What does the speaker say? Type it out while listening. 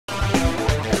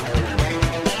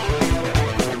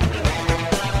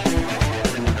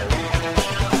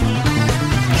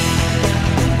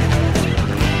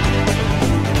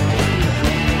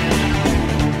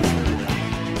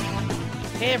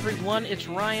everyone, it's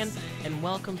Ryan, and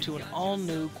welcome to an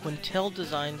all-new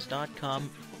QuintalDesigns.com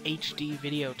HD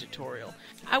video tutorial.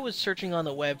 I was searching on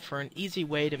the web for an easy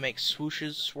way to make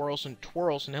swooshes, swirls, and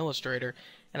twirls in Illustrator,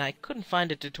 and I couldn't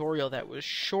find a tutorial that was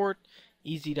short,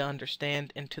 easy to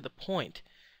understand, and to the point.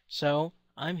 So,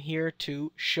 I'm here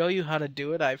to show you how to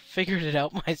do it. I've figured it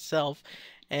out myself,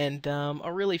 and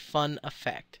a really fun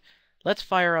effect. Let's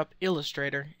fire up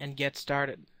Illustrator and get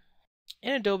started.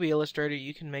 In Adobe Illustrator,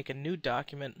 you can make a new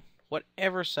document,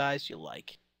 whatever size you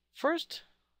like. First,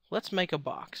 let's make a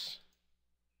box.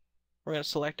 We're going to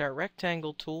select our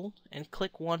rectangle tool and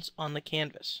click once on the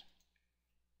canvas.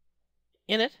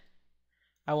 In it,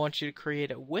 I want you to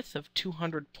create a width of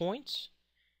 200 points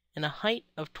and a height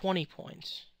of 20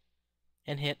 points,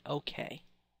 and hit OK.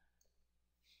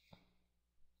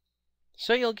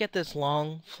 So you'll get this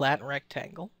long, flat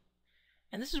rectangle,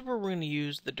 and this is where we're going to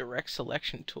use the direct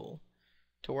selection tool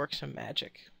to work some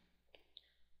magic.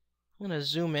 I'm going to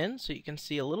zoom in so you can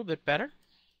see a little bit better.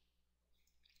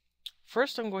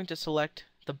 First, I'm going to select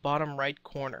the bottom right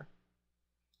corner.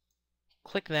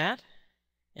 Click that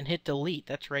and hit delete.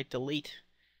 That's right, delete.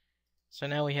 So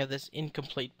now we have this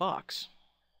incomplete box.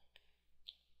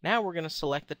 Now we're going to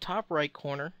select the top right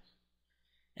corner,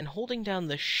 and holding down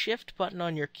the Shift button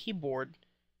on your keyboard,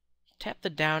 tap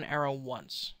the down arrow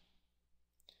once.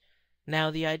 Now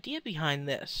the idea behind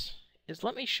this is,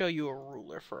 let me show you a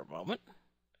ruler for a moment.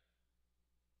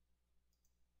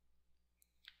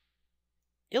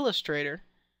 Illustrator,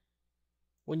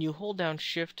 when you hold down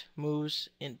Shift, moves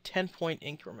in 10-point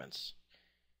increments.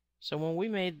 So when we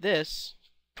made this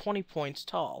 20 points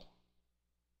tall,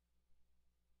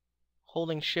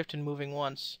 holding Shift and moving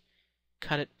once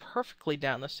cut it perfectly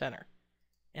down the center.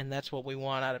 And that's what we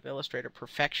want out of Illustrator,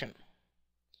 perfection.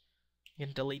 You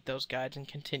can delete those guides and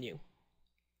continue.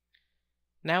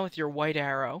 Now with your white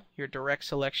arrow, your direct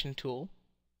selection tool,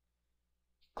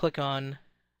 click on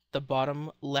the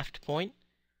bottom left point,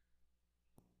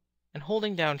 and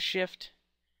holding down Shift,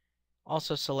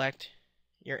 also select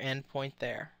your end point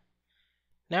there.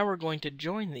 Now we're going to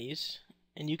join these,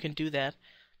 and you can do that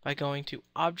by going to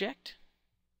Object,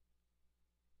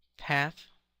 Path,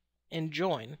 and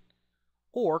Join,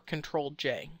 or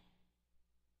Control-J.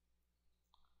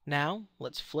 Now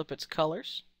let's flip its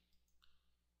colors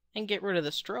and get rid of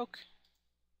the stroke.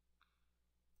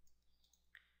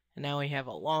 And now we have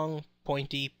a long,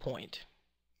 pointy point.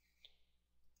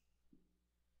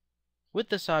 With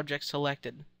this object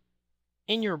selected,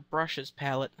 in your Brushes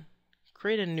palette,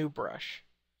 create a new brush.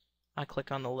 I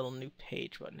click on the little New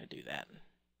Page button to do that.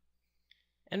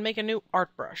 And make a new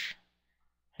art brush.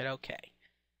 Hit OK.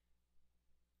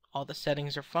 All the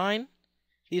settings are fine.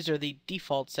 These are the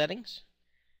default settings.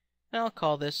 And I'll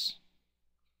call this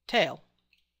Tail.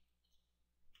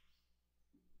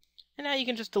 And now you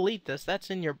can just delete this. That's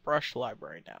in your brush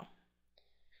library now.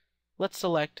 Let's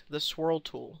select the Swirl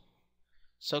tool.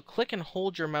 So click and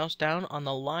hold your mouse down on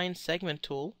the Line Segment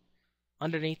tool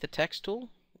underneath the Text tool,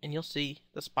 and you'll see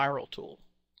the Spiral tool.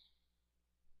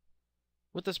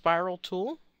 With the Spiral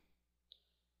tool,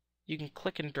 you can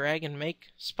click and drag and make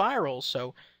spirals.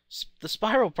 So the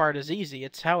spiral part is easy.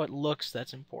 It's how it looks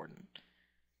that's important.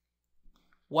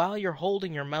 While you're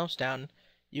holding your mouse down,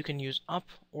 you can use up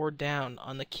or down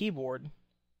on the keyboard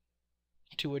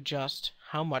to adjust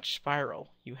how much spiral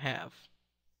you have.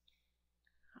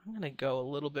 I'm going to go a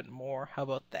little bit more. How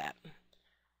about that?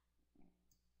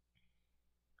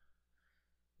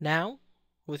 Now,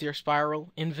 with your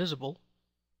spiral invisible,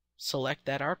 select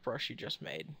that art brush you just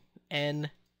made, and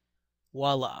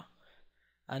voila!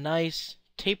 A nice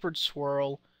tapered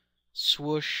swirl,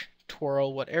 swoosh,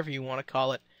 twirl, whatever you want to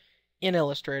call it, in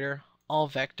Illustrator, all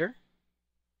vector.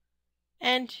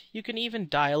 And you can even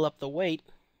dial up the weight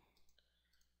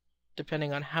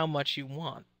depending on how much you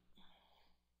want.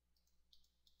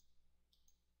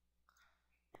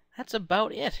 That's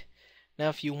about it. Now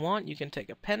if you want, you can take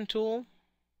a pen tool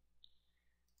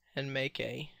and make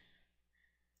a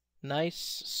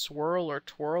nice swirl or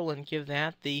twirl and give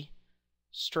that the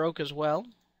stroke as well.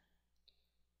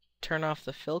 Turn off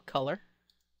the fill color.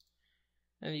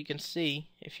 And you can see,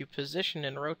 if you position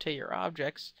and rotate your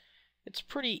objects, it's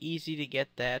pretty easy to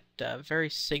get that very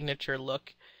signature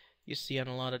look you see on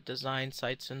a lot of design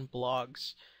sites and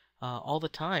blogs all the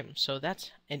time. So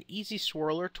that's an easy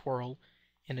swirl or twirl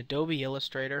in Adobe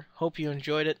Illustrator. Hope you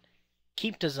enjoyed it.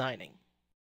 Keep designing.